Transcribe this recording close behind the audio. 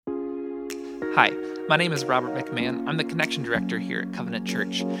Hi, my name is Robert McMahon. I'm the Connection Director here at Covenant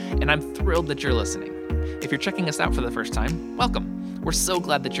Church, and I'm thrilled that you're listening. If you're checking us out for the first time, welcome. We're so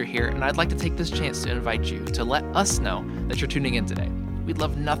glad that you're here, and I'd like to take this chance to invite you to let us know that you're tuning in today. We'd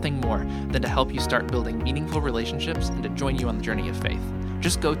love nothing more than to help you start building meaningful relationships and to join you on the journey of faith.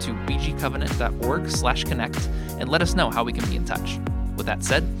 Just go to bgcovenant.org/connect and let us know how we can be in touch. With that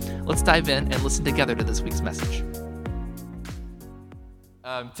said, let's dive in and listen together to this week's message.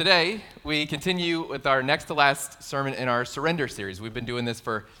 Today, we continue with our next to last sermon in our Surrender series. We've been doing this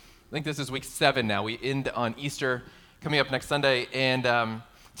for, I think this is week 7 now. We end on Easter, coming up next Sunday. And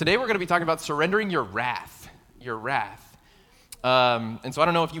today we're going to be talking about surrendering your wrath. Your wrath. And so I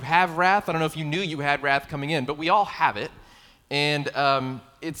don't know if you have wrath. I don't know if you knew you had wrath coming in, but we all have it. And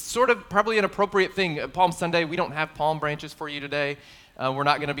it's sort of probably an appropriate thing. Palm Sunday, we don't have palm branches for you today. We're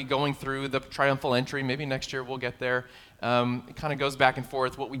not going to be going through the triumphal entry. Maybe next year we'll get there. It kind of goes back and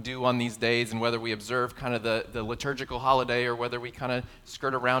forth what we do on these days and whether we observe kind of the liturgical holiday or whether we kind of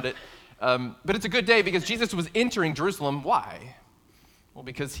skirt around it. But it's a good day because Jesus was entering Jerusalem. Why? Well,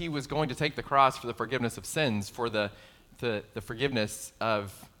 because he was going to take the cross for the forgiveness of sins, for the forgiveness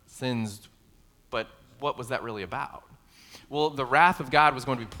of sins. But what was that really about? Well, the wrath of God was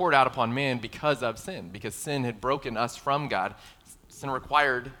going to be poured out upon man because of sin, because sin had broken us from God. Sin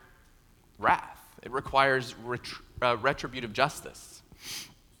required wrath. It requires retributive justice.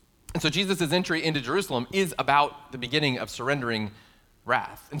 And so Jesus' entry into Jerusalem is about the beginning of surrendering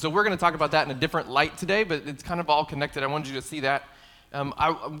wrath. And so we're going to talk about that in a different light today, but it's kind of all connected. I wanted you to see that.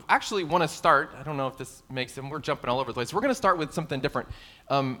 I actually want to start, I don't know if this makes sense, we're jumping all over the place. We're going to start with something different.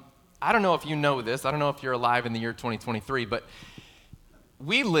 I don't know if you know this, I don't know if you're alive in the year 2023, but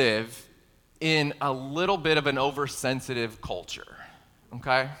we live in a little bit of an oversensitive culture,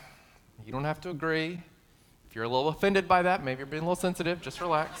 okay? You don't have to agree. If you're a little offended by that, maybe you're being a little sensitive, just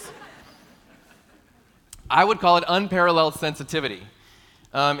relax. I would call it unparalleled sensitivity.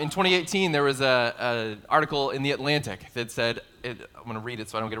 In 2018, there was an article in The Atlantic that said, I'm going to read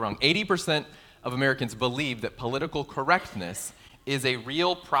it so I don't get it wrong, 80% of Americans believe that political correctness is a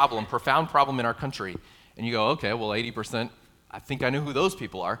real problem, profound problem in our country. And you go, okay, well, 80%, I think I know who those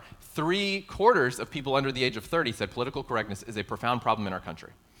people are. 3/4 of people under the age of 30 said political correctness is a profound problem in our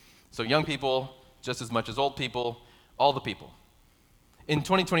country. So young people, just as much as old people, all the people. In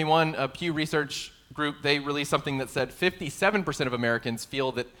 2021, a Pew Research group, they released something that said 57% of Americans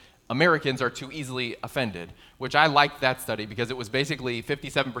feel that Americans are too easily offended, which I liked that study because it was basically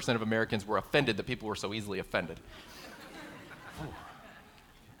 57% of Americans were offended that people were so easily offended.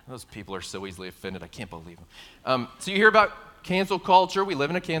 Those people are so easily offended, I can't believe them. So you hear about cancel culture. We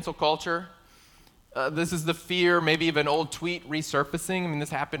live in a cancel culture. This is the fear maybe of an old tweet resurfacing. I mean, this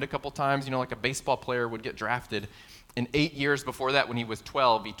happened a couple times. You know, like a baseball player would get drafted, and 8 years before that, when he was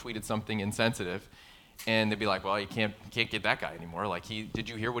 12, he tweeted something insensitive, and they'd be like, well, you can't get that guy anymore. Like, did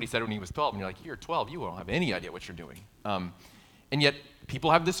you hear what he said when he was 12? And you're like, you're 12, you don't have any idea what you're doing. And yet,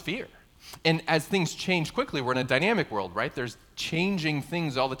 people have this fear. And as things change quickly, we're in a dynamic world, right? There's changing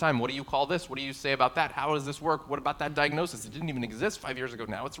things all the time. What do you call this? What do you say about that? How does this work? What about that diagnosis? It didn't even exist 5 years ago.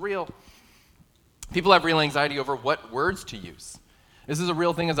 Now it's real. People have real anxiety over what words to use. This is a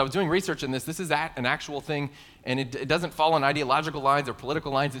real thing. As I was doing research in this is an actual thing, and it doesn't fall on ideological lines or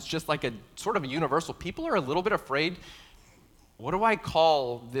political lines. It's just like a sort of a universal. People are a little bit afraid, what do I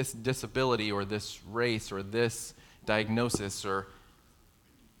call this disability or this race or this diagnosis or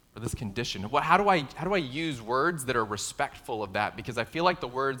this condition? How do I use words that are respectful of that? Because I feel like the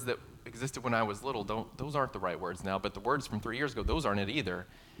words that existed when I was little, those aren't the right words now, but the words from 3 years ago, those aren't it either.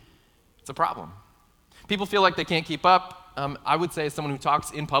 It's a problem. People feel like they can't keep up. I would say as someone who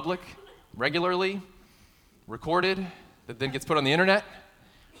talks in public regularly, recorded, that then gets put on the internet,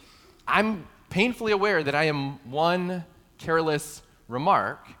 I'm painfully aware that I am one careless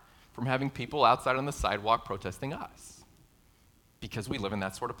remark from having people outside on the sidewalk protesting us because we live in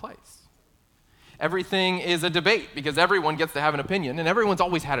that sort of place. Everything is a debate because everyone gets to have an opinion, and everyone's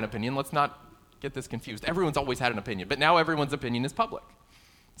always had an opinion. Let's not get this confused. Everyone's always had an opinion, but now everyone's opinion is public.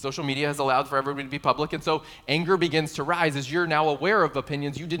 Social media has allowed for everybody to be public, and so anger begins to rise as you're now aware of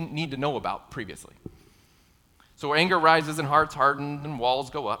opinions you didn't need to know about previously. So anger rises and hearts harden and walls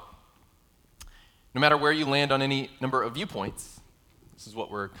go up. No matter where you land on any number of viewpoints, this is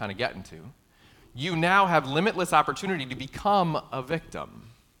what we're kind of getting to, you now have limitless opportunity to become a victim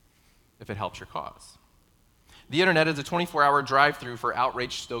if it helps your cause. The internet is a 24-hour drive-through for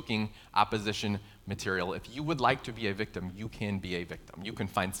outrage-stoking opposition material. If you would like to be a victim, you can be a victim. You can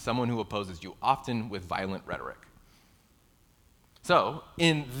find someone who opposes you, often with violent rhetoric. So,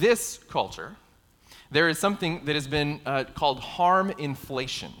 in this culture, there is something that has been called harm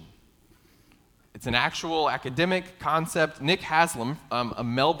inflation. It's an actual academic concept. Nick Haslam, a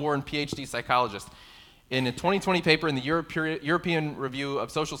Melbourne PhD psychologist, in a 2020 paper in the European Review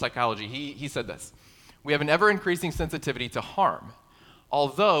of Social Psychology, he said this: "We have an ever-increasing sensitivity to harm.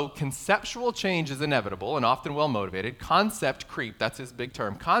 Although conceptual change is inevitable and often well-motivated, concept creep," that's his big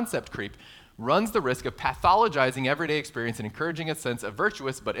term, concept creep, "runs the risk of pathologizing everyday experience and encouraging a sense of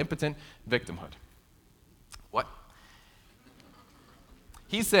virtuous but impotent victimhood." What?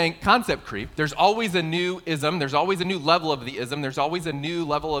 He's saying concept creep, there's always a new ism, there's always a new level of the ism, there's always a new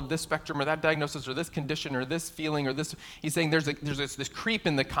level of this spectrum or that diagnosis or this condition or this feeling or this. He's saying there's this creep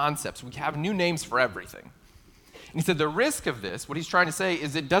in the concepts. We have new names for everything. And he said the risk of this, what he's trying to say,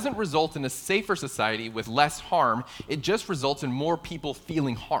 is it doesn't result in a safer society with less harm, it just results in more people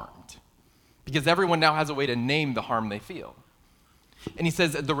feeling harmed. Because everyone now has a way to name the harm they feel. And he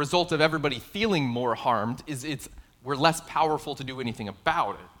says the result of everybody feeling more harmed is we're less powerful to do anything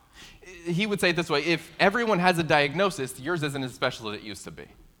about it. He would say it this way: if everyone has a diagnosis, yours isn't as special as it used to be.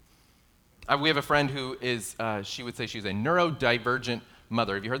 We have a friend who is, she would say she's a neurodivergent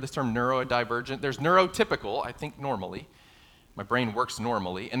mother. Have you heard this term, neurodivergent? There's neurotypical, I think normally. My brain works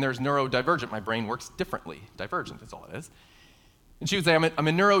normally. And there's neurodivergent, my brain works differently. Divergent, that's all it is. And she would say, I'm a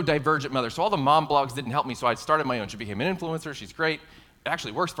neurodivergent mother. So all the mom blogs didn't help me, so I started my own. She became an influencer. She's great. It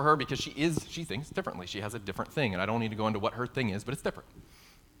actually works for her because she thinks differently. She has a different thing, and I don't need to go into what her thing is, but it's different.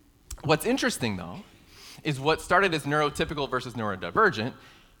 What's interesting, though, is what started as neurotypical versus neurodivergent,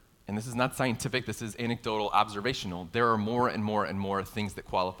 and this is not scientific, this is anecdotal, observational. There are more and more and more things that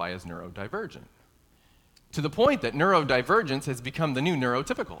qualify as neurodivergent, to the point that neurodivergence has become the new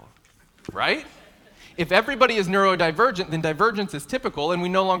neurotypical, right? If everybody is neurodivergent, then divergence is typical, and we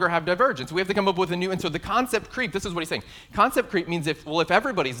no longer have divergence. We have to come up with a new, and so the concept creep, this is what he's saying. Concept creep means if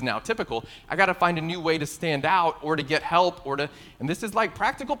everybody's now typical, I got to find a new way to stand out or to get help and this is like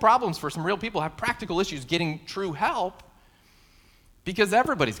practical problems for some real people, have practical issues getting true help because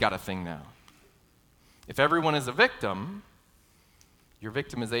everybody's got a thing now. If everyone is a victim, your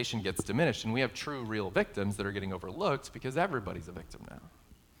victimization gets diminished, and we have true, real victims that are getting overlooked because everybody's a victim now.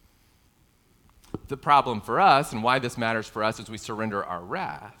 The problem for us, and why this matters for us, is we surrender our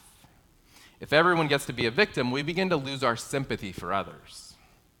wrath. If everyone gets to be a victim, we begin to lose our sympathy for others.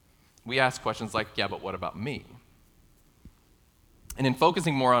 We ask questions like, yeah, but what about me? And in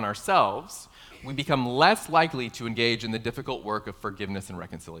focusing more on ourselves, we become less likely to engage in the difficult work of forgiveness and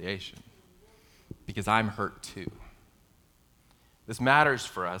reconciliation, because I'm hurt too. This matters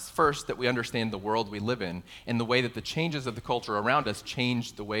for us, first, that we understand the world we live in and the way that the changes of the culture around us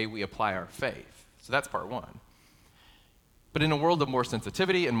change the way we apply our faith. So that's part one. But in a world of more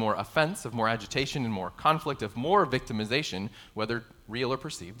sensitivity and more offense, of more agitation and more conflict, of more victimization, whether real or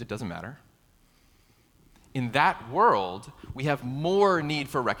perceived, it doesn't matter. In that world, we have more need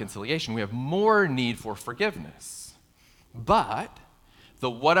for reconciliation. We have more need for forgiveness. But the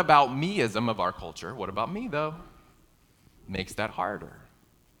what about me-ism of our culture, what about me though, makes that harder.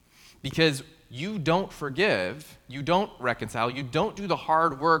 Because you don't forgive, you don't reconcile, you don't do the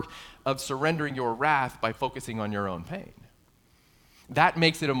hard work of surrendering your wrath by focusing on your own pain. That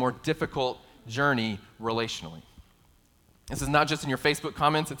makes it a more difficult journey relationally. This is not just in your Facebook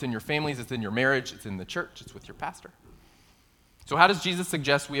comments, it's in your families, it's in your marriage, it's in the church, it's with your pastor. So how does Jesus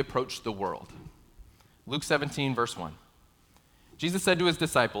suggest we approach the world? Luke 17, verse 1. Jesus said to his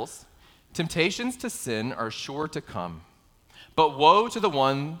disciples, "Temptations to sin are sure to come, but woe to the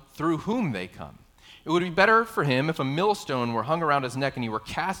one through whom they come. It would be better for him if a millstone were hung around his neck and he were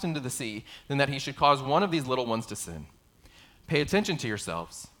cast into the sea than that he should cause one of these little ones to sin. Pay attention to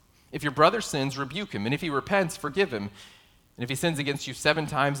yourselves. If your brother sins, rebuke him, and if he repents, forgive him. And if he sins against you 7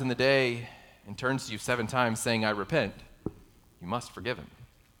 times in the day and turns to you 7 times saying, 'I repent,' you must forgive him."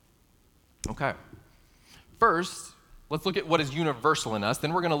 Okay. First, let's look at what is universal in us.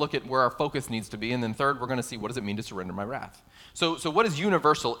 Then we're going to look at where our focus needs to be. And then third, we're going to see what does it mean to surrender my wrath. So what is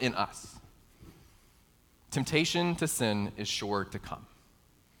universal in us? Temptation to sin is sure to come.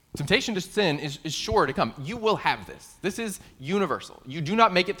 Temptation to sin is sure to come. You will have this. This is universal. You do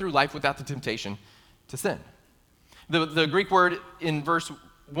not make it through life without the temptation to sin. The Greek word in verse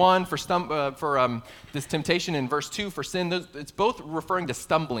 1 for this temptation, in verse 2 for sin, it's both referring to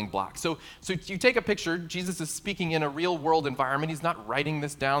stumbling blocks. So you take a picture, Jesus is speaking in a real world environment. He's not writing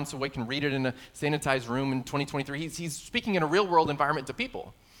this down so we can read it in a sanitized room in 2023. He's speaking in a real world environment to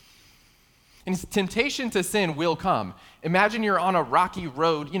people. And his temptation to sin will come. Imagine you're on a rocky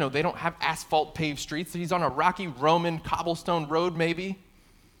road. They don't have asphalt paved streets. So he's on a rocky Roman cobblestone road maybe.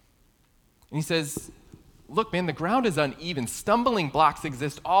 And he says, look, man, the ground is uneven. Stumbling blocks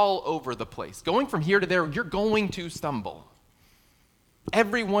exist all over the place. Going from here to there, you're going to stumble.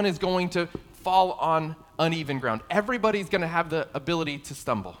 Everyone is going to fall on uneven ground. Everybody's going to have the ability to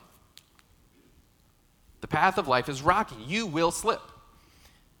stumble. The path of life is rocky. You will slip.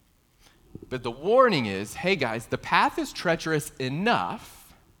 But the warning is, hey guys, the path is treacherous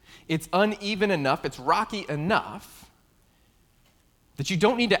enough, it's uneven enough, it's rocky enough that you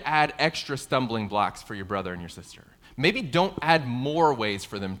don't need to add extra stumbling blocks for your brother and your sister. Maybe don't add more ways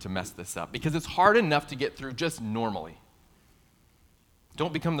for them to mess this up because it's hard enough to get through just normally.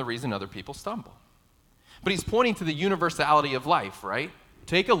 Don't become the reason other people stumble. But he's pointing to the universality of life, right?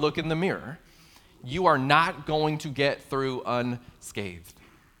 Take a look in the mirror. You are not going to get through unscathed.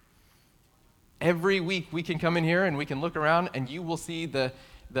 Every week we can come in here and we can look around and you will see the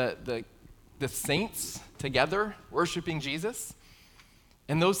saints together worshiping Jesus.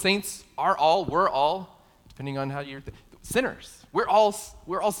 And those saints we're all, depending on how you're, sinners. We're all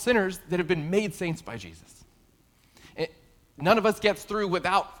sinners that have been made saints by Jesus. None of us gets through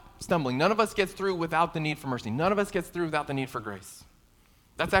without stumbling. None of us gets through without the need for mercy. None of us gets through without the need for grace.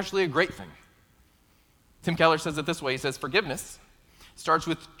 That's actually a great thing. Tim Keller says it this way. He says, forgiveness starts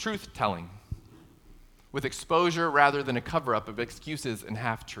with truth-telling, with exposure rather than a cover-up of excuses and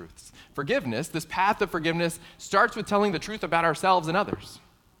half-truths. Forgiveness, this path of forgiveness, starts with telling the truth about ourselves and others.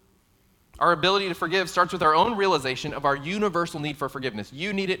 Our ability to forgive starts with our own realization of our universal need for forgiveness.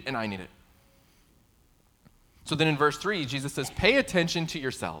 You need it and I need it. So then in verse 3, Jesus says, pay attention to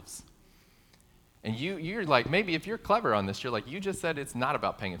yourselves. And you're like, maybe if you're clever on this, you're like, you just said it's not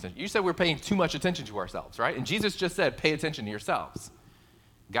about paying attention. You said we're paying too much attention to ourselves, right? And Jesus just said, pay attention to yourselves.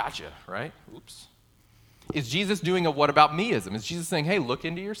 Gotcha, right? Oops. Is Jesus doing a what about meism? Is Jesus saying, hey, look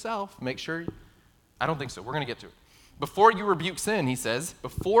into yourself, make sure? I don't think so. We're going to get to it. Before you rebuke sin, he says,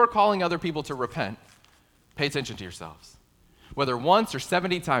 before calling other people to repent, pay attention to yourselves. Whether once or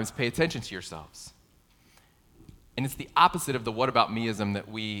 70 times, pay attention to yourselves. And it's the opposite of the what about meism that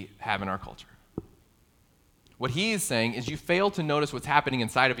we have in our culture. What he is saying is you fail to notice what's happening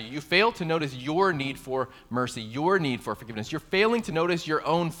inside of you. You fail to notice your need for mercy, your need for forgiveness. You're failing to notice your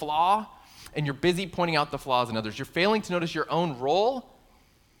own flaw, and you're busy pointing out the flaws in others. You're failing to notice your own role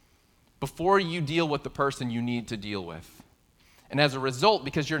before you deal with the person you need to deal with. And as a result,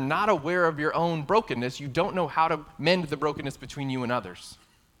 because you're not aware of your own brokenness, you don't know how to mend the brokenness between you and others.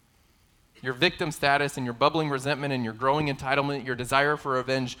 Your victim status and your bubbling resentment and your growing entitlement, your desire for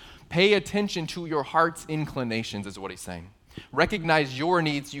revenge, pay attention to your heart's inclinations is what he's saying. Recognize your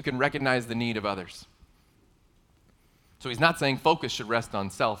needs so you can recognize the need of others. So he's not saying focus should rest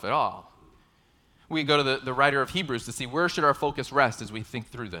on self at all. We go to the writer of Hebrews to see where should our focus rest as we think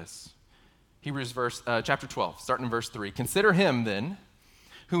through this. Hebrews chapter 12, starting in verse 3. Consider him then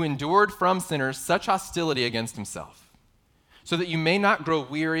who endured from sinners such hostility against himself, so that you may not grow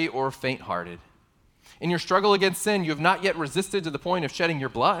weary or faint-hearted. In your struggle against sin, you have not yet resisted to the point of shedding your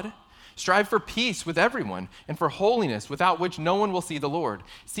blood. Strive for peace with everyone and for holiness, without which no one will see the Lord.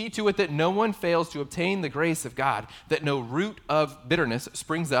 See to it that no one fails to obtain the grace of God, that no root of bitterness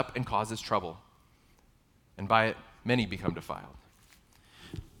springs up and causes trouble, and by it many become defiled.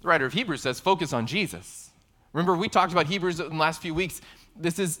 The writer of Hebrews says, focus on Jesus. Remember, we talked about Hebrews in the last few weeks.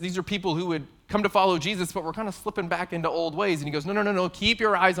 These are people who would come to follow Jesus, but we're kind of slipping back into old ways. And he goes, no, keep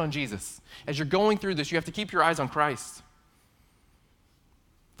your eyes on Jesus. As you're going through this, you have to keep your eyes on Christ.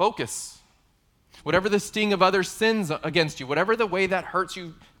 Focus. Whatever the sting of others' sins against you, whatever the way that hurts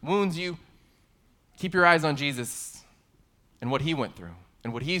you, wounds you, keep your eyes on Jesus and what he went through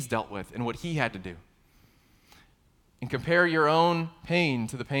and what he's dealt with and what he had to do. And compare your own pain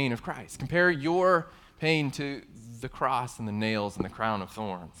to the pain of Christ. Compare your pain to the cross and the nails and the crown of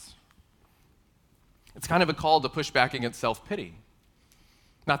thorns. It's kind of a call to push back against self-pity.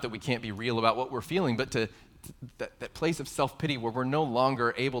 Not that we can't be real about what we're feeling, but to that place of self-pity where we're no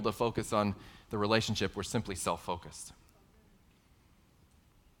longer able to focus on the relationship, we're simply self-focused.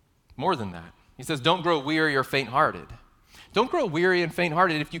 More than that, he says, don't grow weary or faint-hearted. Don't grow weary and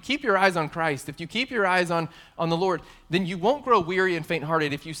faint-hearted. If you keep your eyes on Christ, if you keep your eyes on the Lord, then you won't grow weary and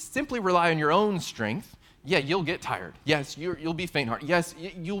faint-hearted. If you simply rely on your own strength, yeah, you'll get tired. Yes, you'll be faint-hearted. Yes,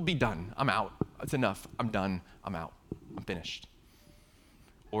 you'll be done. I'm out. It's enough. I'm done. I'm out. I'm finished.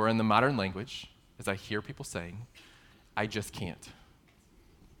 Or in the modern language, as I hear people saying, I just can't.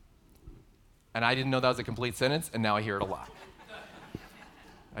 And I didn't know that was a complete sentence, and now I hear it a lot.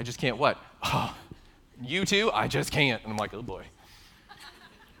 I just can't what? Oh, you too? I just can't. And I'm like, oh boy.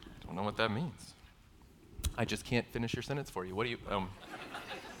 I don't know what that means. I just can't finish your sentence for you. What do you,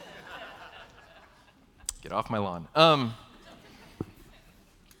 get off my lawn.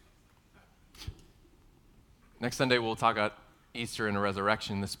 Next Sunday, we'll talk about Easter and a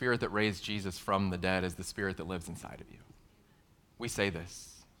resurrection. The spirit that raised Jesus from the dead is the spirit that lives inside of you. We say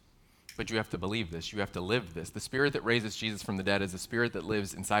this. But you have to believe this. You have to live this. The Spirit that raises Jesus from the dead is the Spirit that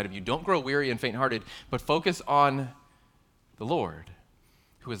lives inside of you. Don't grow weary and faint-hearted, but focus on the Lord,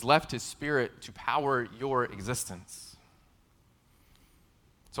 who has left his Spirit to power your existence.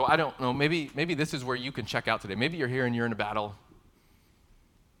 So I don't know, maybe this is where you can check out today. Maybe you're here and you're in a battle.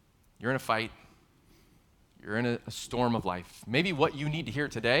 You're in a fight. You're in a storm of life. Maybe what you need to hear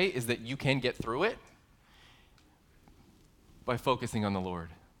today is that you can get through it by focusing on the Lord.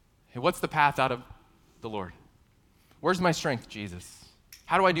 Hey, what's the path out of the Lord? Where's my strength, Jesus?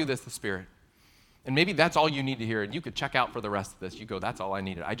 How do I do this, the Spirit? And maybe that's all you need to hear, and you could check out for the rest of this. You go, that's all I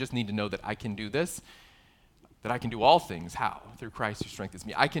needed. I just need to know that I can do this, that I can do all things. How? Through Christ who strengthens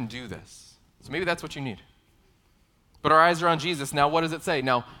me. I can do this. So maybe that's what you need. But our eyes are on Jesus. Now, what does it say?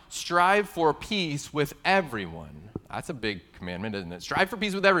 Now, strive for peace with everyone. That's a big commandment, isn't it? Strive for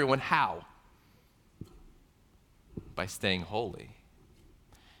peace with everyone. How? By staying holy.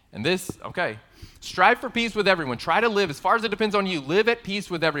 And this, okay, strive for peace with everyone. Try to live, as far as it depends on you, live at peace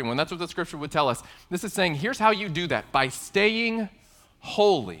with everyone. That's what the scripture would tell us. This is saying, here's how you do that, by staying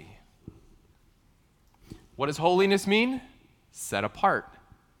holy. What does holiness mean? Set apart.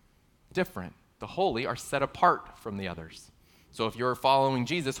 Different. The holy are set apart from the others. So if you're following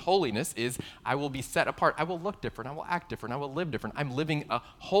Jesus, holiness is, I will be set apart. I will look different. I will act different. I will live different. I'm living a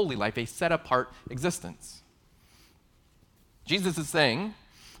holy life, a set apart existence. Jesus is saying,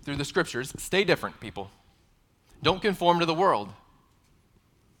 through the scriptures, stay different, people. Don't conform to the world.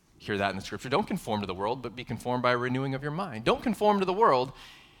 Hear that in the scripture. Don't conform to the world, but be conformed by a renewing of your mind. Don't conform to the world,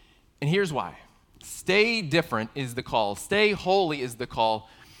 and here's why. Stay different is the call. Stay holy is the call,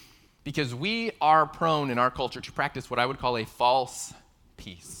 because we are prone in our culture to practice what I would call a false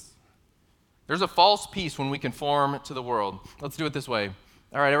peace. There's a false peace when we conform to the world. Let's do it this way.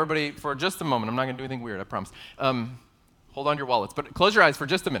 All right, everybody, for just a moment. I'm not going to do anything weird, I promise. Hold on to your wallets, but close your eyes for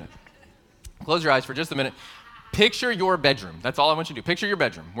just a minute. Close your eyes for just a minute. Picture your bedroom. That's all I want you to do. Picture your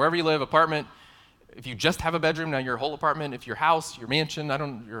bedroom, wherever you live, apartment. If you just have a bedroom, now your whole apartment. If your house, your mansion,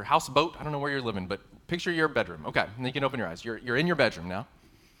 your houseboat, I don't know where you're living, but picture your bedroom. Okay, and you can open your eyes. You're in your bedroom now.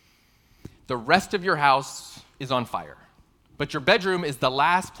 The rest of your house is on fire, but your bedroom is the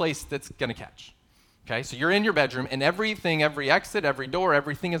last place that's going to catch. Okay, so you're in your bedroom, and everything, every exit, every door,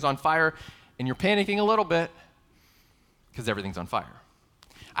 everything is on fire, and you're panicking a little bit, because everything's on fire.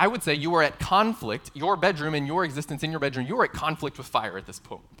 I would say you are at conflict, your bedroom and your existence in your bedroom, you are at conflict with fire at this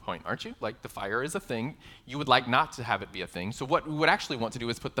point, aren't you? Like, the fire is a thing. You would like not to have it be a thing. So what we would actually want to do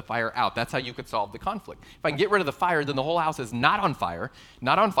is put the fire out. That's how you could solve the conflict. If I can get rid of the fire, then the whole house is not on fire.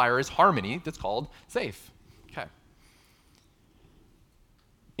 Not on fire is harmony. That's called safe. Okay.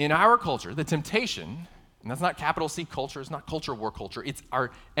 In our culture, the temptation, and that's not capital C culture, it's not culture war culture, it's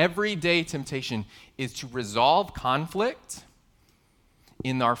our everyday temptation is to resolve conflict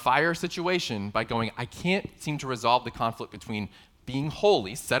in our fire situation by going, I can't seem to resolve the conflict between being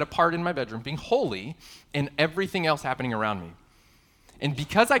holy, set apart in my bedroom, being holy, and everything else happening around me. And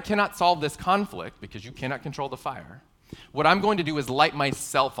because I cannot solve this conflict, because you cannot control the fire, what I'm going to do is light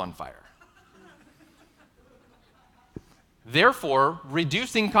myself on fire. Therefore,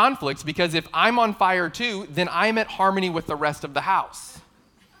 reducing conflicts, because if I'm on fire too, then I'm at harmony with the rest of the house.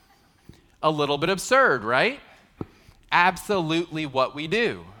 A little bit absurd, right? Absolutely what we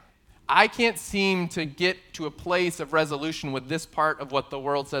do. I can't seem to get to a place of resolution with this part of what the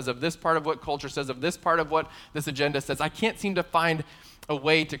world says, of this part of what culture says, of this part of what this agenda says. I can't seem to find a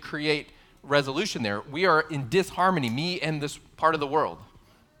way to create resolution there. We are in disharmony, me and this part of the world.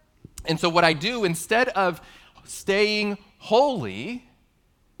 And so what I do, instead of staying holy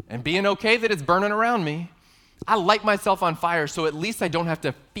and being okay that it's burning around me, I light myself on fire so at least I don't have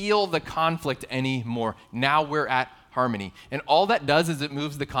to feel the conflict anymore. Now we're at harmony. And all that does is it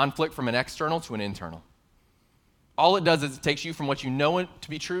moves the conflict from an external to an internal. All it does is it takes you from what you know to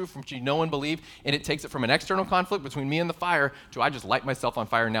be true, from what you know and believe, and it takes it from an external conflict between me and the fire to I just light myself on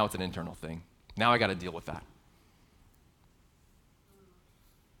fire, and now it's an internal thing. Now I got to deal with that.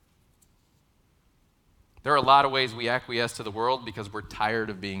 There are a lot of ways we acquiesce to the world because we're tired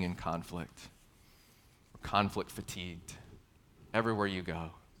of being in conflict. We're conflict fatigued. Everywhere you go,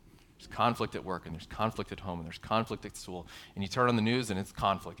 there's conflict at work, and there's conflict at home, and there's conflict at school. And you turn on the news, and it's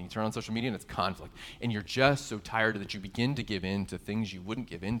conflict. And you turn on social media, and it's conflict. And you're just so tired that you begin to give in to things you wouldn't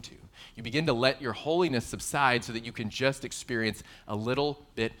give into. You begin to let your holiness subside so that you can just experience a little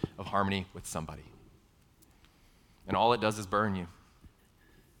bit of harmony with somebody. And all it does is burn you.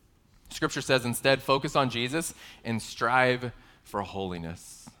 Scripture says instead, focus on Jesus and strive for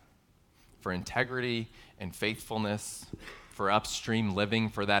holiness, for integrity and faithfulness, for upstream living,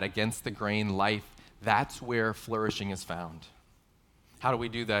 for that against the grain life. That's where flourishing is found. How do we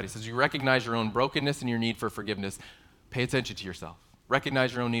do that? He says, you recognize your own brokenness and your need for forgiveness. Pay attention to yourself.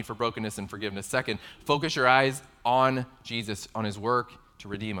 Recognize your own need for brokenness and forgiveness. Second, focus your eyes on Jesus, on his work to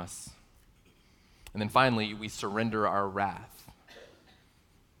redeem us. And then finally, we surrender our wrath.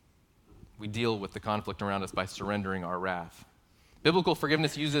 We deal with the conflict around us by surrendering our wrath. Biblical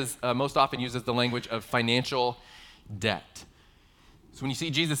forgiveness most often uses the language of financial debt. So when you see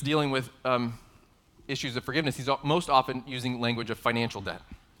Jesus dealing with issues of forgiveness, he's most often using language of financial debt.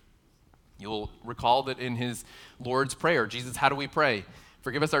 You'll recall that in his Lord's Prayer, Jesus, how do we pray?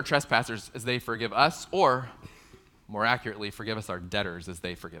 Forgive us our trespassers as they forgive us, or more accurately, forgive us our debtors as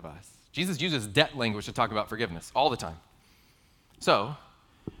they forgive us. Jesus uses debt language to talk about forgiveness all the time. So,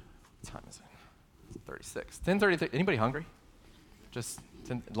 what time is it? It's 36. 10:33. Anybody hungry?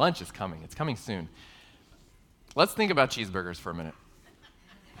 Lunch is coming. It's coming soon. Let's think about cheeseburgers for a minute.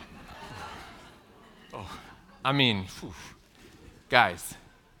 Guys,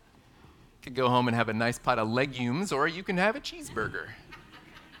 you could go home and have a nice pot of legumes, or you can have a cheeseburger.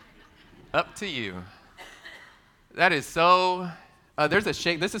 Up to you. That is so, there's a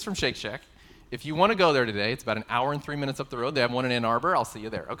Shake, this is from Shake Shack. If you want to go there today, it's about an hour and 3 minutes up the road. They have one in Ann Arbor. I'll see you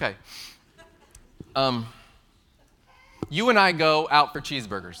there. Okay. You and I go out for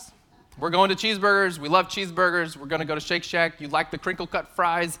cheeseburgers. We're going to cheeseburgers. We love cheeseburgers. We're going to go to Shake Shack. You like the crinkle cut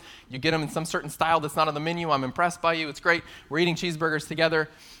fries. You get them in some certain style that's not on the menu. I'm impressed by you. It's great. We're eating cheeseburgers together.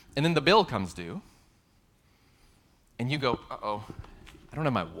 And then the bill comes due. And you go, uh-oh, I don't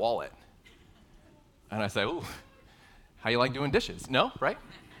have my wallet. And I say, ooh, how you like doing dishes? No, right?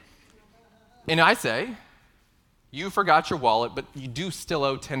 And I say, you forgot your wallet, but you do still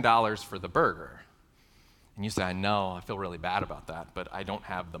owe $10 for the burger. And you say, I know, I feel really bad about that, but I don't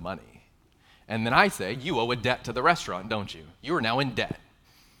have the money. And then I say, you owe a debt to the restaurant, don't you? You are now in debt.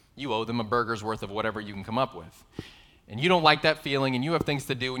 You owe them a burger's worth of whatever you can come up with. And you don't like that feeling, and you have things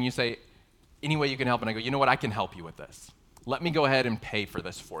to do, and you say, any way you can help. And I go, you know what, I can help you with this. Let me go ahead and pay for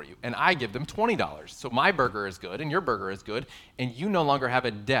this for you. And I give them $20. So my burger is good, and your burger is good, and you no longer have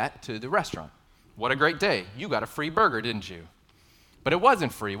a debt to the restaurant. What a great day. You got a free burger, didn't you? But it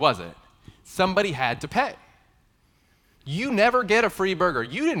wasn't free, was it? Somebody had to pay. You never get a free burger.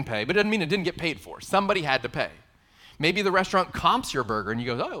 You didn't pay, but it doesn't mean it didn't get paid for. Somebody had to pay. Maybe the restaurant comps your burger, and you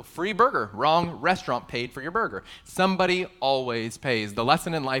go, oh, free burger. Wrong restaurant paid for your burger. Somebody always pays. The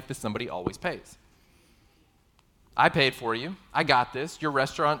lesson in life is somebody always pays. I paid for you. I got this. Your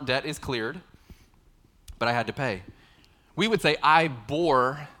restaurant debt is cleared, but I had to pay. We would say, I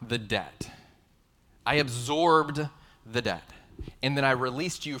bore the debt. I absorbed the debt, and then I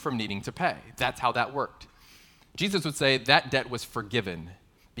released you from needing to pay. That's how that worked. Jesus would say that debt was forgiven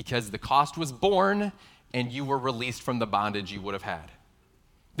because the cost was borne and you were released from the bondage you would have had.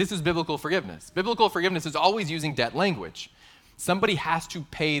 This is biblical forgiveness. Biblical forgiveness is always using debt language. Somebody has to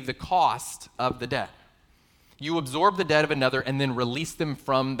pay the cost of the debt. You absorb the debt of another and then release them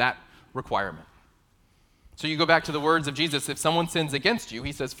from that requirement. So you go back to the words of Jesus. If someone sins against you,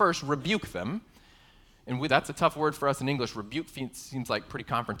 he says, first, rebuke them. And that's a tough word for us in English. Rebuke seems like pretty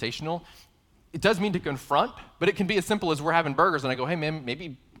confrontational. It does mean to confront, but it can be as simple as we're having burgers and I go, hey man,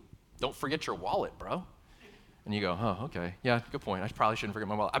 maybe don't forget your wallet, bro. And you go, oh, okay. Yeah, good point. I probably shouldn't forget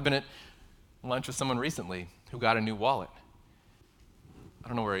my wallet. I've been at lunch with someone recently who got a new wallet. I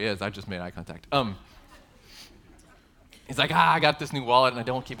don't know where he is. I just made eye contact. He's like, I got this new wallet and I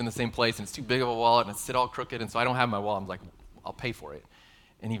don't keep it in the same place and it's too big of a wallet and it's sit all crooked and so I don't have my wallet. I'm like, I'll pay for it.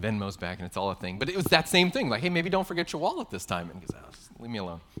 And he Venmos back and it's all a thing. But it was that same thing. Like, hey, maybe don't forget your wallet this time. And he goes, oh, just leave me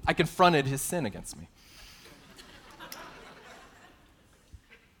alone. I confronted his sin against me.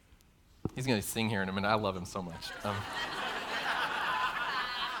 He's going to sing here in a minute. I love him so much.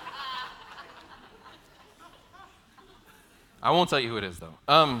 I won't tell you who it is, though.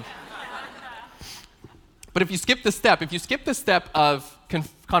 But if you skip the step of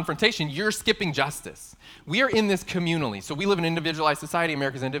confrontation, you're skipping justice. We are in this communally. So we live in an individualized society.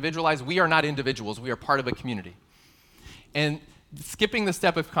 America's individualized. We are not individuals. We are part of a community. And skipping the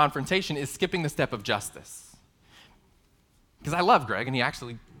step of confrontation is skipping the step of justice. Because I love Greg, and he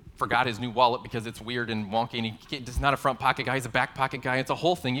actually forgot his new wallet because it's weird and wonky, and he's not a front pocket guy. He's a back pocket guy. It's a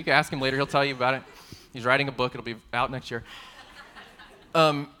whole thing. You can ask him later. He'll tell you about it. He's writing a book. It'll be out next year.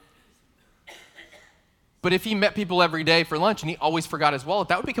 But if he met people every day for lunch and he always forgot his wallet,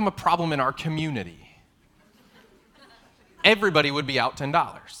 that would become a problem in our community. Everybody would be out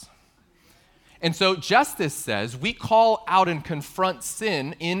 $10. And so justice says we call out and confront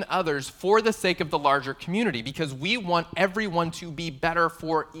sin in others for the sake of the larger community because we want everyone to be better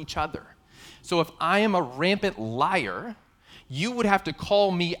for each other. So if I am a rampant liar, you would have to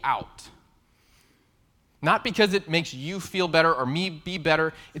call me out. Not because it makes you feel better or me be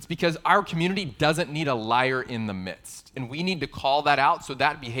better. It's because our community doesn't need a liar in the midst. And we need to call that out so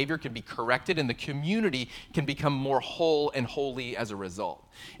that behavior can be corrected and the community can become more whole and holy as a result.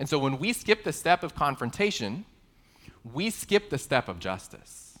 And so when we skip the step of confrontation, we skip the step of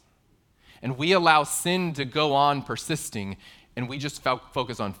justice. And we allow sin to go on persisting, and we just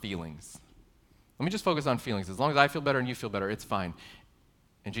focus on feelings. Let me just focus on feelings. As long as I feel better and you feel better, it's fine.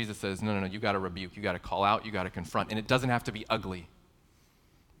 And Jesus says, no, you got to rebuke, you got to call out, you got to confront. And it doesn't have to be ugly.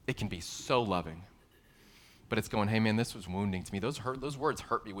 It can be so loving. But it's going, hey man, this was wounding to me. Those words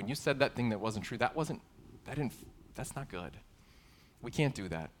hurt me. When you said that thing that wasn't true, that's not good. We can't do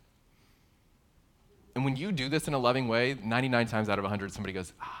that. And when you do this in a loving way, 99 times out of 100, somebody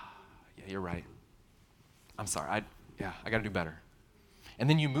goes, yeah, you're right. I'm sorry, I got to do better. And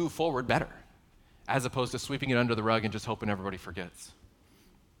then you move forward better, as opposed to sweeping it under the rug and just hoping everybody forgets.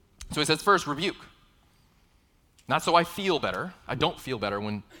 So he says, first, rebuke. Not so I feel better. I don't feel better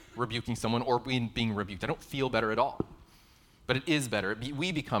when rebuking someone or being rebuked. I don't feel better at all. But it is better.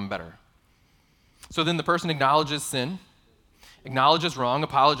 We become better. So then the person acknowledges sin, acknowledges wrong,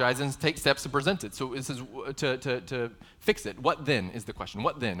 apologizes, and takes steps to present it. So this is to fix it. What then is the question.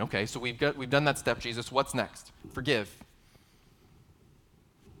 What then? Okay, so we've done that step, Jesus. What's next? Forgive.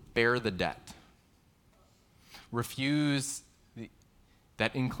 Bear the debt. Refuse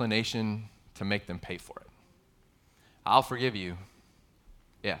that inclination to make them pay for it. I'll forgive you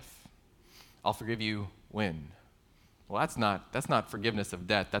if. I'll forgive you when. Well, that's not forgiveness of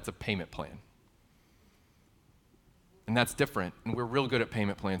debt. That's a payment plan. And that's different. And we're real good at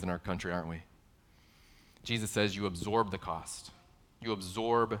payment plans in our country, aren't we? Jesus says you absorb the cost. You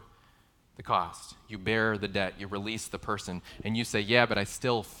absorb the cost. You bear the debt. You release the person. And you say, yeah, but I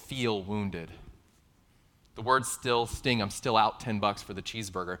still feel wounded. The words still sting. I'm still out $10 for the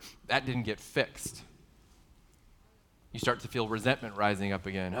cheeseburger. That didn't get fixed. You start to feel resentment rising up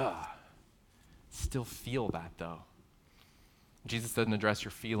again. Still feel that, though. Jesus doesn't address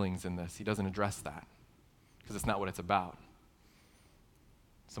your feelings in this. He doesn't address that because it's not what it's about.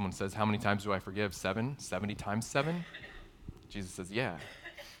 Someone says, how many times do I forgive? 7? 70 times 7? Jesus says, yeah.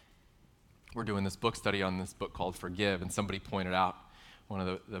 We're doing this book study on this book called Forgive, and somebody pointed out, one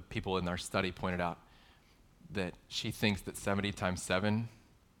of the people in our study pointed out, that she thinks that 70 times 7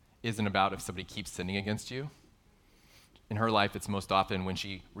 isn't about if somebody keeps sinning against you. In her life, it's most often when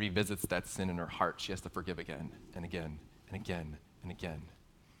she revisits that sin in her heart, she has to forgive again and again and again and again.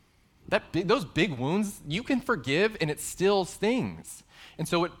 Those big wounds, you can forgive and it still stings. And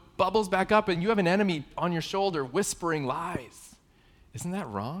so it bubbles back up and you have an enemy on your shoulder whispering lies. Isn't that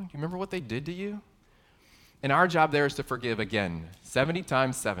wrong? You remember what they did to you? And our job there is to forgive again. 70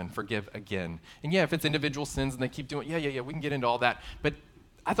 times 7, forgive again. And yeah, if it's individual sins and they keep doing it, yeah, we can get into all that. But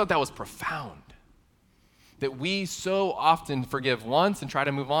I thought that was profound. That we so often forgive once and try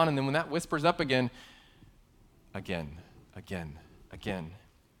to move on, and then when that whispers up again. I got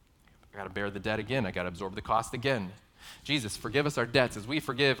to bear the debt again. I got to absorb the cost again. Jesus, forgive us our debts as we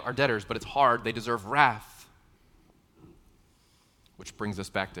forgive our debtors, but it's hard. They deserve wrath. Which brings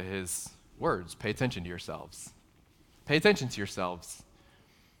us back to his words. Pay attention to yourselves. Pay attention to yourselves.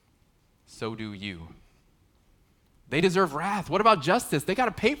 So do you. They deserve wrath. What about justice? They got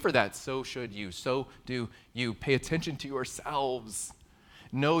to pay for that. So should you. So do you. Pay attention to yourselves.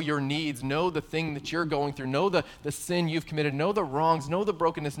 Know your needs. Know the thing that you're going through. Know the sin you've committed. Know the wrongs. Know the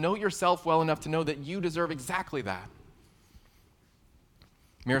brokenness. Know yourself well enough to know that you deserve exactly that.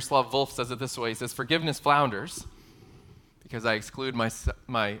 Miroslav Volf says it this way. He says, forgiveness flounders because I exclude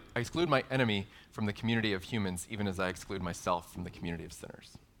my enemy from the community of humans, even as I exclude myself from the community of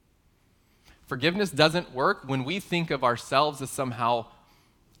sinners. Forgiveness doesn't work when we think of ourselves as somehow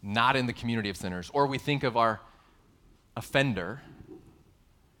not in the community of sinners, or we think of our offender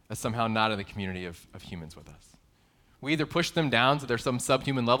as somehow not in the community of humans with us. We either push them down to there's some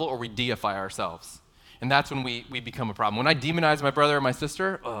subhuman level, or we deify ourselves. And that's when we become a problem. When I demonize my brother or my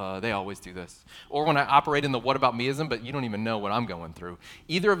sister, they always do this. Or when I operate in the what about meism, but you don't even know what I'm going through.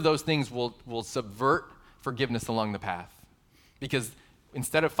 Either of those things will subvert forgiveness along the path. Because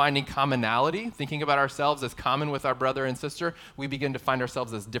instead of finding commonality, thinking about ourselves as common with our brother and sister, we begin to find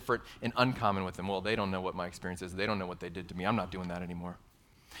ourselves as different and uncommon with them. Well, they don't know what my experience is. They don't know what they did to me. I'm not doing that anymore.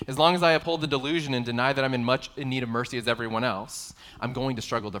 As long as I uphold the delusion and deny that I'm in need of mercy as everyone else, I'm going to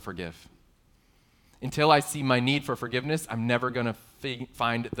struggle to forgive. Until I see my need for forgiveness, I'm never going to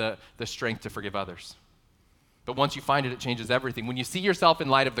find the strength to forgive others. But once you find it, it changes everything. When you see yourself in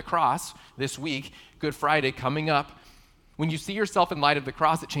light of the cross this week, Good Friday coming up, when you see yourself in light of the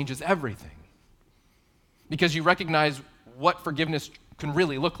cross, it changes everything. Because you recognize what forgiveness can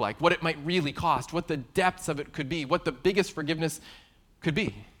really look like, what it might really cost, what the depths of it could be, what the biggest forgiveness could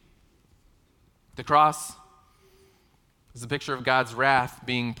be. The cross is a picture of God's wrath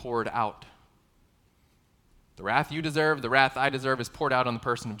being poured out. The wrath you deserve, the wrath I deserve is poured out on the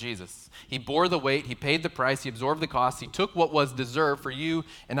person of Jesus. He bore the weight, he paid the price, he absorbed the cost, he took what was deserved for you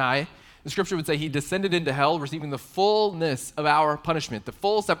and I. The scripture would say he descended into hell, receiving the fullness of our punishment, the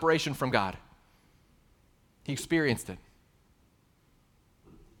full separation from God. He experienced it.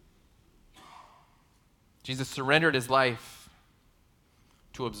 Jesus surrendered his life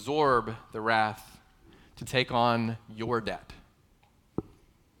to absorb the wrath, to take on your debt.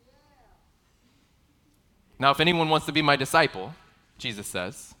 Now, if anyone wants to be my disciple, Jesus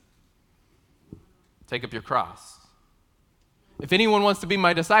says, take up your cross. If anyone wants to be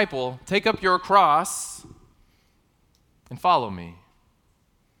my disciple, take up your cross and follow me.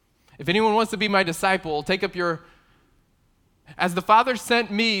 If anyone wants to be my disciple, take up your, as the Father sent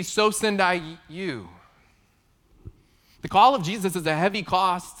me, so send I you. The call of Jesus is a heavy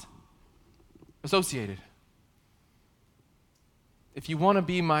cost associated. If you want to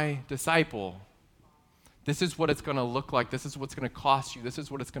be my disciple, this is what it's going to look like. This is what's going to cost you. This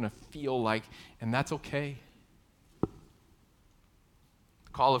is what it's going to feel like, and that's okay.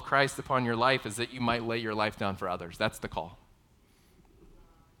 The call of Christ upon your life is that you might lay your life down for others. That's the call.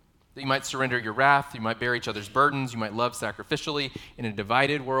 That you might surrender your wrath, you might bear each other's burdens, you might love sacrificially in a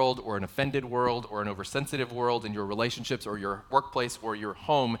divided world or an offended world or an oversensitive world in your relationships or your workplace or your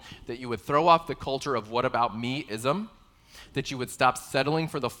home, that you would throw off the culture of what about me-ism, that you would stop settling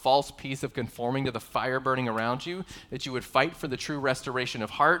for the false peace of conforming to the fire burning around you, that you would fight for the true restoration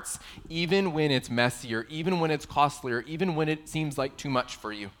of hearts, even when it's messier, even when it's costlier, even when it seems like too much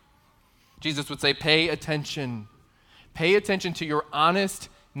for you. Jesus would say, pay attention. Pay attention to your honest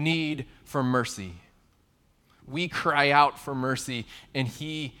need for mercy. We cry out for mercy, and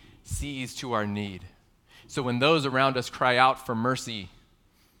he sees to our need. So when those around us cry out for mercy,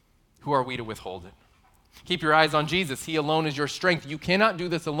 who are we to withhold it? Keep your eyes on Jesus. He alone is your strength. You cannot do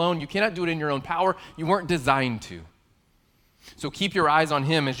this alone. You cannot do it in your own power. You weren't designed to. So keep your eyes on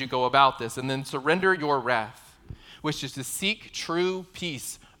him as you go about this, and then surrender your wrath, which is to seek true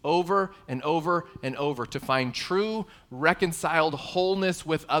peace over and over and over, to find true reconciled wholeness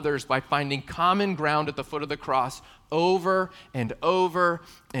with others by finding common ground at the foot of the cross over and over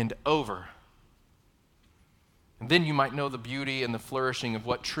and over. And then you might know the beauty and the flourishing of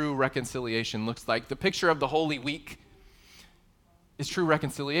what true reconciliation looks like. The picture of the Holy Week is true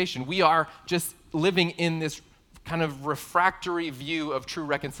reconciliation. We are just living in this kind of refractory view of true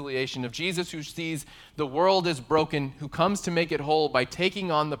reconciliation, of Jesus who sees the world as broken, who comes to make it whole by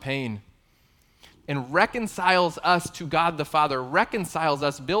taking on the pain and reconciles us to God the Father, reconciles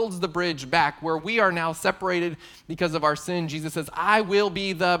us, builds the bridge back where we are now separated because of our sin. Jesus says, I will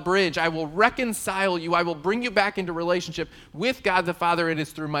be the bridge. I will reconcile you. I will bring you back into relationship with God the Father. It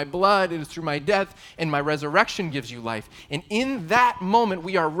is through my blood, it is through my death, and my resurrection gives you life. And in that moment,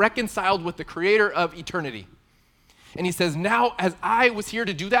 we are reconciled with the Creator of eternity. And he says, now as I was here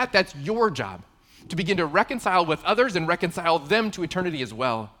to do that, that's your job, to begin to reconcile with others and reconcile them to eternity as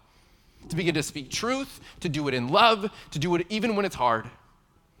well. To begin to speak truth, to do it in love, to do it even when it's hard.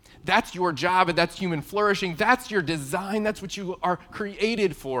 That's your job, and that's human flourishing. That's your design. That's what you are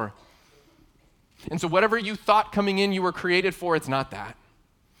created for. And so whatever you thought coming in you were created for, it's not that.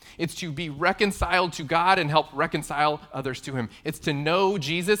 It's to be reconciled to God and help reconcile others to him. It's to know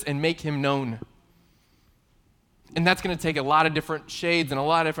Jesus and make him known. And that's going to take a lot of different shades and a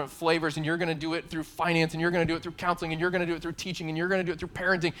lot of different flavors, and you're going to do it through finance, and you're going to do it through counseling, and you're going to do it through teaching, and you're going to do it through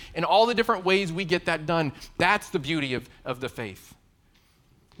parenting, and all the different ways we get that done. That's the beauty of the faith,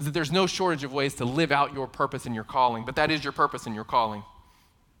 is that there's no shortage of ways to live out your purpose and your calling, but that is your purpose and your calling.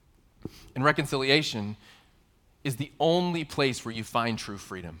 And reconciliation is the only place where you find true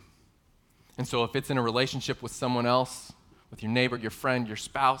freedom. And so if it's in a relationship with someone else, with your neighbor, your friend, your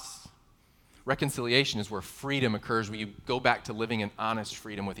spouse, reconciliation is where freedom occurs, where you go back to living in honest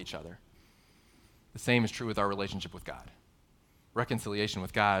freedom with each other. The same is true with our relationship with God. Reconciliation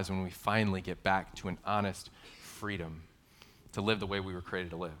with God is when we finally get back to an honest freedom to live the way we were created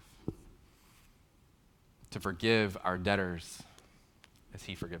to live, to forgive our debtors as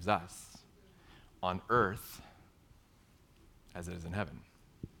he forgives us, on earth as it is in heaven.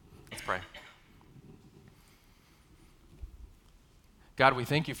 Let's pray. God, we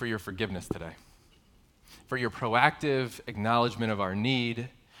thank you for your forgiveness today, for your proactive acknowledgement of our need,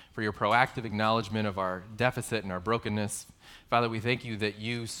 for your proactive acknowledgement of our deficit and our brokenness. Father, we thank you that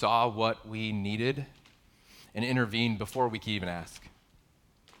you saw what we needed and intervened before we could even ask.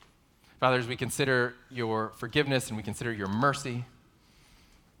 Father, as we consider your forgiveness and we consider your mercy,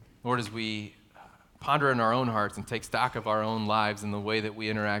 Lord, as we ponder in our own hearts and take stock of our own lives and the way that we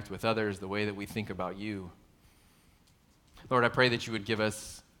interact with others, the way that we think about you, Lord, I pray that you would give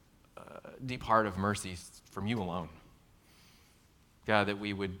us a deep heart of mercy from you alone. God, that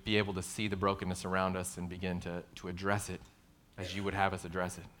we would be able to see the brokenness around us and begin to address it as you would have us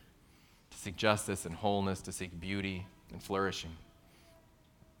address it, to seek justice and wholeness, to seek beauty and flourishing.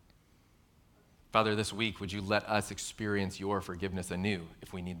 Father, this week, would you let us experience your forgiveness anew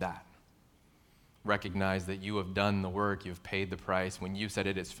if we need that? Recognize that you have done the work, you've paid the price. When you said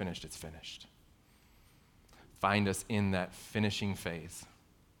it is finished, it's finished. Find us in that finishing phase,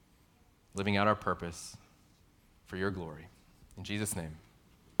 living out our purpose for your glory. In Jesus' name,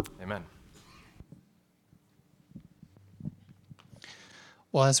 amen.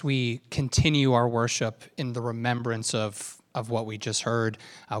 Well, as we continue our worship in the remembrance of what we just heard,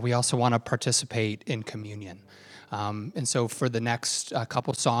 we also want to participate in communion. And so for the next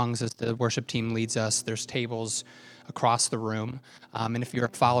couple songs, as the worship team leads us, there's tables across the room. And if you're a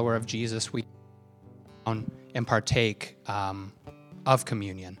follower of Jesus, we and partake of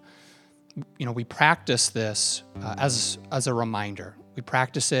communion. You know, we practice this as a reminder. We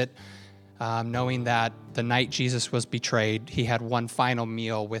practice it knowing that the night Jesus was betrayed, he had one final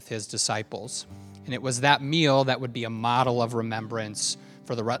meal with his disciples. And it was that meal that would be a model of remembrance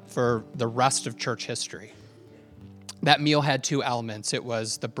for the rest of church history. That meal had two elements. It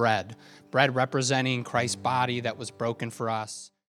was the bread representing Christ's body that was broken for us.